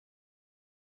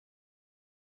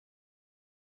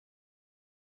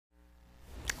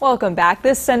Welcome back.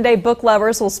 This Sunday, book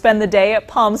lovers will spend the day at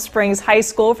Palm Springs High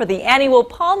School for the annual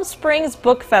Palm Springs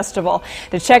Book Festival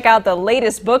to check out the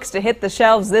latest books to hit the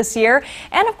shelves this year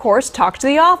and, of course, talk to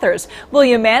the authors.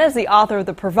 William Mann is the author of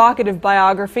the provocative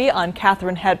biography on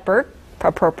Katharine Hepburn,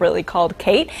 appropriately called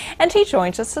Kate, and he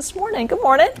joins us this morning. Good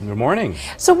morning. Good morning.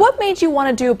 So what made you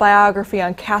want to do a biography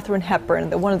on Katharine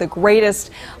Hepburn, one of the greatest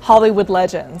Hollywood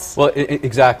legends? Well,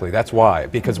 exactly. That's why.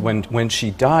 Because when she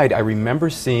died, I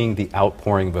remember seeing the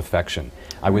outpouring of affection.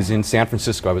 I was in San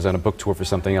Francisco. I was on a book tour for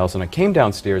something else, and I came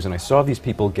downstairs and I saw these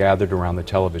people gathered around the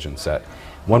television set.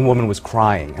 One woman was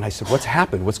crying, and I said, "What's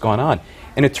happened? What's gone on?"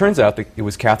 And it turns out that it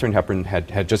was Katharine Hepburn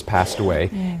had just passed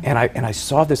away, and I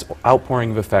saw this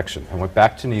outpouring of affection. I went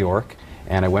back to New York,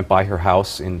 and I went by her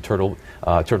house in Turtle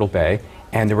Bay,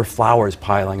 and there were flowers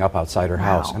piling up outside her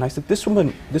house. And I said, this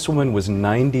woman was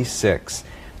 96.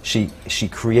 She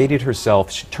created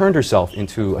herself, she turned herself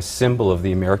into a symbol of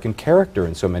the American character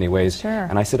in so many ways. Sure.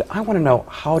 And I said, I want to know,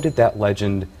 how did that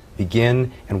legend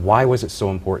begin, and why was it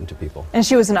so important to people? And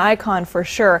she was an icon for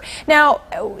sure. Now,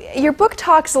 your book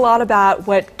talks a lot about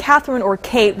what Katharine, or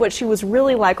Kate, what she was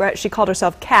really like. Right? She called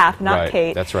herself Kath, not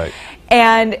Kate. That's right.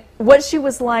 And what she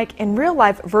was like in real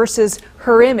life versus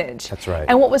her image. That's right.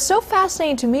 And what was so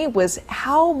fascinating to me was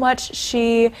how much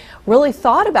she really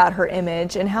thought about her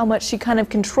image and how much she kind of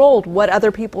controlled what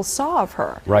other people saw of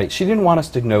her. Right. She didn't want us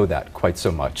to know that quite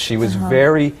so much. She was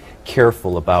very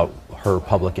careful about her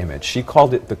public image. She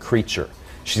called it the creature.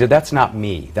 She said, that's not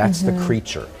me, that's the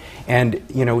creature. And,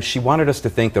 you know, she wanted us to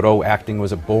think that, oh, acting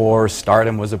was a bore,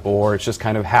 stardom was a bore, it just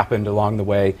kind of happened along the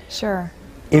way. Sure.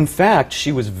 In fact,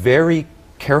 she was very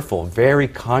careful, very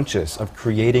conscious of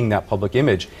creating that public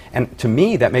image. And to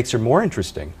me, that makes her more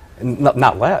interesting,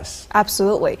 not less.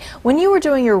 Absolutely. When you were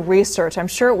doing your research, I'm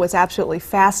sure it was absolutely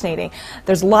fascinating.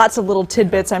 There's lots of little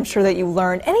tidbits I'm sure that you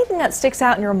learned. Anything that sticks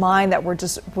out in your mind that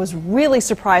was really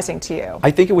surprising to you?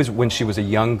 I think it was when she was a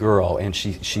young girl and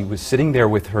she was sitting there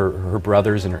with her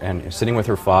brothers and sitting with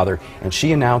her father, and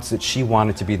she announced that she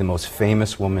wanted to be the most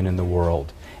famous woman in the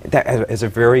world. That, as a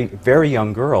very, very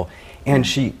young girl. And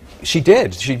she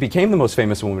did. She became the most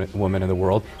famous woman in the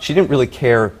world. She didn't really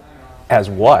care as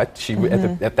what. She,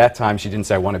 at that time, she didn't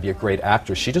say, I want to be a great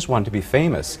actress. She just wanted to be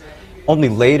famous. Only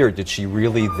later did she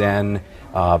really then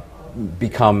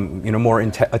become, you know, more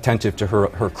attentive to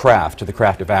her craft, to the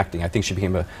craft of acting. I think she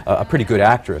became a pretty good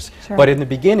actress. Sure. But in the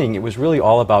beginning, it was really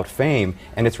all about fame,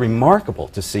 and it's remarkable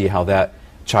to see how that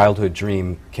childhood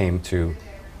dream came to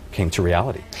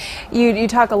reality. You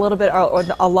talk a little bit, or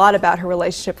a lot, about her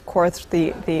relationship, of course,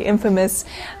 the infamous,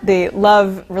 the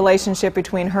love relationship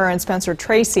between her and Spencer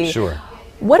Tracy. Sure.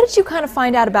 What did you kind of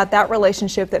find out about that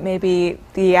relationship that maybe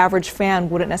the average fan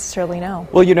wouldn't necessarily know?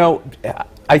 Well, you know,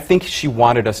 I think she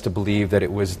wanted us to believe that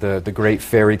it was the great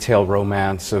fairy tale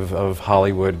romance of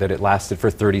Hollywood, that it lasted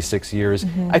for 36 years.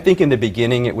 I think in the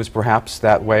beginning it was perhaps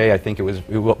that way. I think it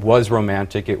was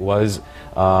romantic. It was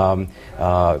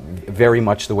very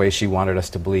much the way she wanted us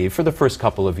to believe for the first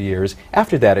couple of years.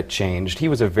 After that it changed. He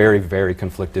was a very, very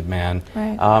conflicted man.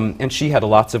 Right. And she had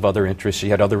lots of other interests. She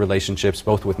had other relationships,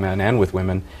 both with men and with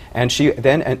women. And she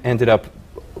then ended up,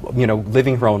 you know,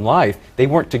 living her own life. They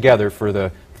weren't together for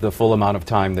the full amount of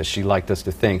time that she liked us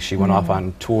to think. She went off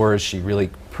on tours. She really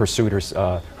pursued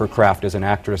her craft as an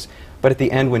actress. But at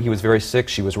the end, when he was very sick,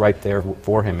 she was right there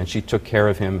for him, and she took care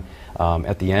of him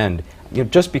at the end. You know,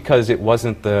 just because it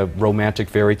wasn't the romantic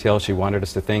fairy tale she wanted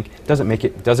us to think doesn't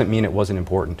mean it wasn't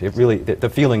important. It really, the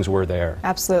feelings were there.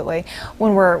 Absolutely.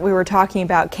 When we were talking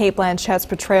about Cate Blanchett's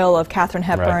portrayal of Katharine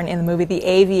Hepburn in the movie The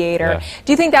Aviator,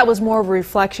 do you think that was more of a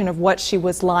reflection of what she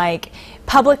was like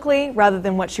publicly rather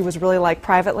than what she was really like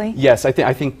privately? Yes, I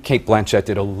think Cate Blanchett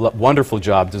did a wonderful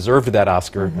job, deserved that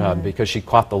Oscar because she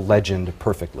caught the legend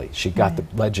perfectly. She got the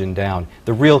legend down.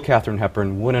 The real Katharine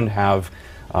Hepburn wouldn't have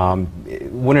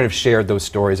shared those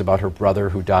stories about her brother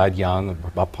who died young,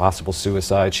 about possible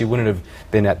suicide. She wouldn't have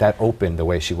been that open the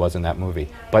way she was in that movie.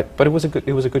 But it was a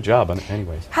good job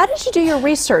anyways. How did you do your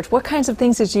research? What kinds of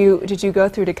things did you go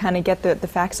through to kind of get the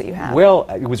facts that you have? Well,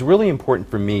 it was really important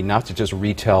for me not to just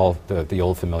retell the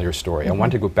old familiar story. I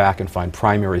wanted to go back and find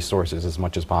primary sources as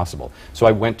much as possible. So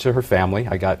I went to her family.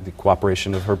 I got the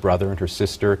cooperation of her brother and her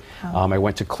sister. I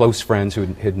went to close friends who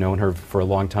had known her for a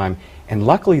long time. And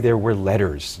luckily there were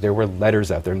letters. There were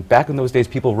letters out there. And back in those days,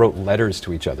 people wrote letters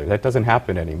to each other. That doesn't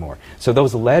happen anymore. So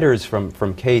those letters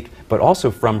from Kate, but also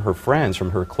from her friends,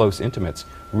 from her close intimates,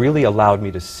 really allowed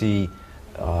me to see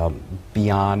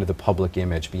beyond the public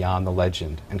image, beyond the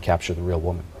legend, and capture the real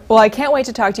woman. Well, I can't wait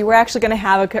to talk to you. We're actually going to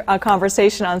have a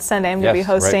conversation on Sunday. I'm going to be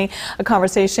hosting a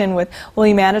conversation with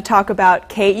William Mann to talk about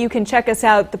Kate. You can check us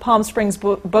out at the Palm Springs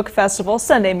Book Festival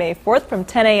Sunday, May 4th from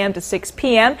 10 a.m. to 6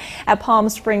 p.m. at Palm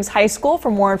Springs High School.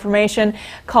 For more information,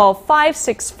 call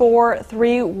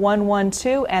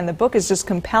 564-3112. And the book is just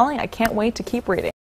compelling. I can't wait to keep reading.